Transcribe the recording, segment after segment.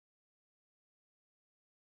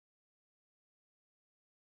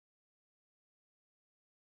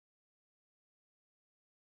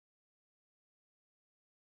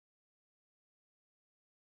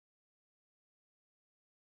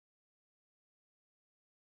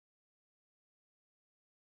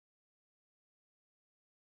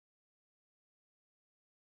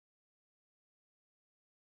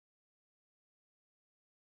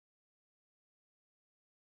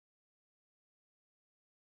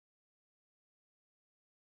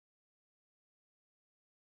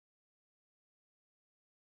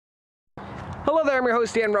Hello there, I'm your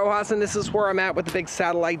host Dan Rojas, and this is where I'm at with the big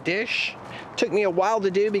satellite dish. Took me a while to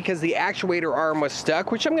do because the actuator arm was stuck,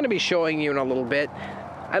 which I'm going to be showing you in a little bit.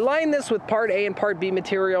 I lined this with part A and part B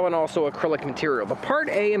material and also acrylic material. The part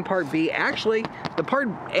A and part B, actually, the part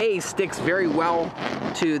A sticks very well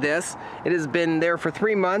to this. It has been there for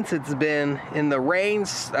 3 months. It's been in the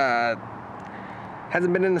rains,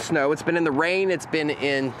 hasn't been in the snow, it's been in the rain, it's been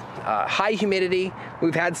in high humidity,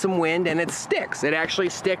 we've had some wind, and it sticks. It actually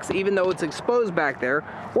sticks even though it's exposed back there.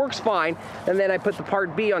 Works fine. And then I put the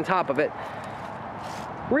part B on top of it.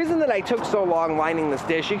 Reason that I took so long lining this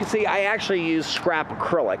dish, you can see I actually used scrap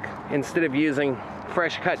acrylic instead of using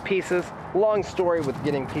fresh cut pieces. Long story with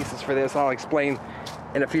getting pieces for this, I'll explain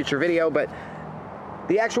in a future video, but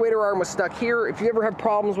the actuator arm was stuck here. If you ever have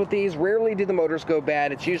problems with these, rarely do the motors go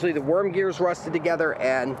bad. It's usually the worm gears rusted together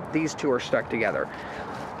and these two are stuck together.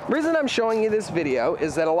 Reason I'm showing you this video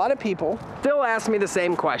is that a lot of people still ask me the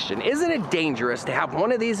same question. Isn't it dangerous to have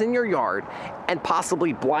one of these in your yard and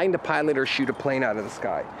possibly blind a pilot or shoot a plane out of the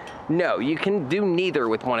sky? No, you can do neither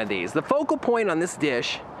with one of these. The focal point on this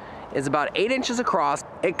dish is about 8 inches across.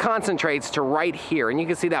 It concentrates to right here, and you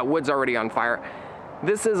can see that wood's already on fire.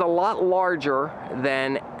 This is a lot larger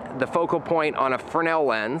than the focal point on a Fresnel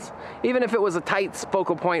lens. Even if it was a tight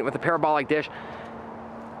focal point with a parabolic dish,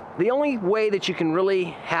 the only way that you can really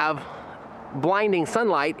have blinding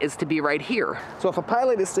sunlight is to be right here. So if a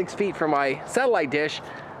pilot is 6 feet from my satellite dish,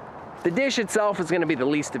 the dish itself is going to be the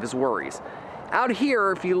least of his worries. Out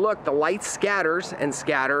here, if you look, the light scatters and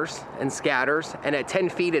scatters and scatters, and at 10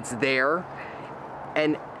 feet it's there,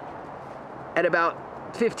 and at about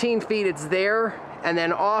 15 feet it's there, and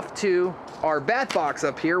then off to our bat box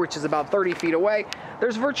up here, which is about 30 feet away,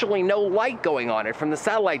 there's virtually no light going on it from the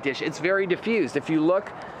satellite dish. It's very diffused. If you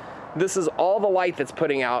look, this is all the light that's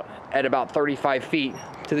putting out at about 35 feet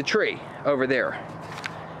to the tree over there.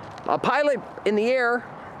 A pilot in the air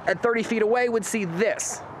at 30 feet away would see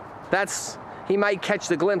this. He might catch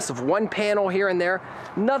the glimpse of one panel here and there.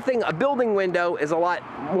 Nothing, a building window is a lot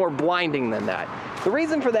more blinding than that. The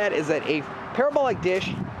reason for that is that a parabolic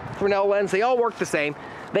dish, Fresnel lens, they all work the same.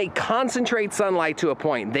 They concentrate sunlight to a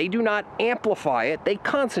point. They do not amplify it, they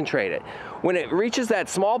concentrate it. When it reaches that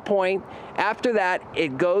small point, after that,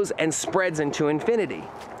 it goes and spreads into infinity.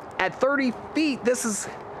 At 30 feet, this is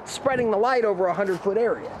spreading the light over a 100-foot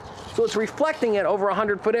area. So it's reflecting it over a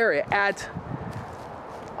 100-foot area. At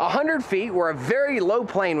 100 feet, where a very low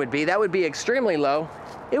plane would be, that would be extremely low,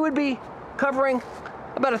 it would be covering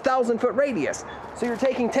about a 1,000-foot radius. So you're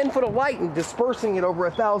taking 10 foot of light and dispersing it over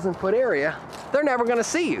a 1,000-foot area. They're never going to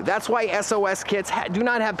see you. That's why SOS kits do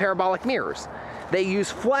not have parabolic mirrors. They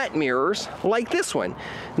use flat mirrors like this one.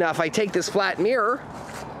 Now, if I take this flat mirror,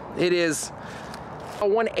 it is a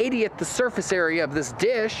 1/80th the surface area of this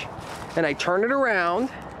dish, and I turn it around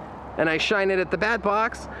and I shine it at the bat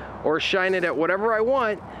box or shine it at whatever I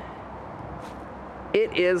want,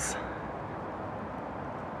 it is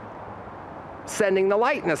sending the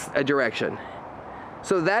light in a direction.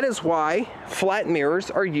 So that is why flat mirrors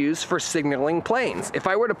are used for signaling planes. If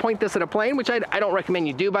I were to point this at a plane, which I don't recommend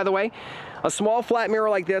you do, by the way, a small flat mirror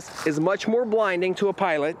like this is much more blinding to a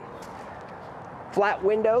pilot. Flat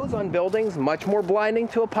windows on buildings, much more blinding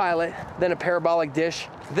to a pilot than a parabolic dish.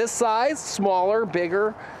 This size, smaller,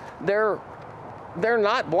 bigger, they're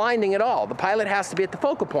not blinding at all. The pilot has to be at the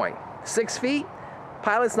focal point. 6 feet,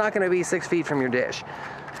 pilot's not going to be 6 feet from your dish.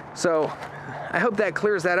 So I hope that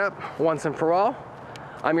clears that up once and for all.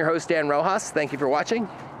 I'm your host, Dan Rojas. Thank you for watching,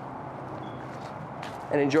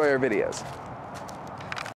 and enjoy our videos.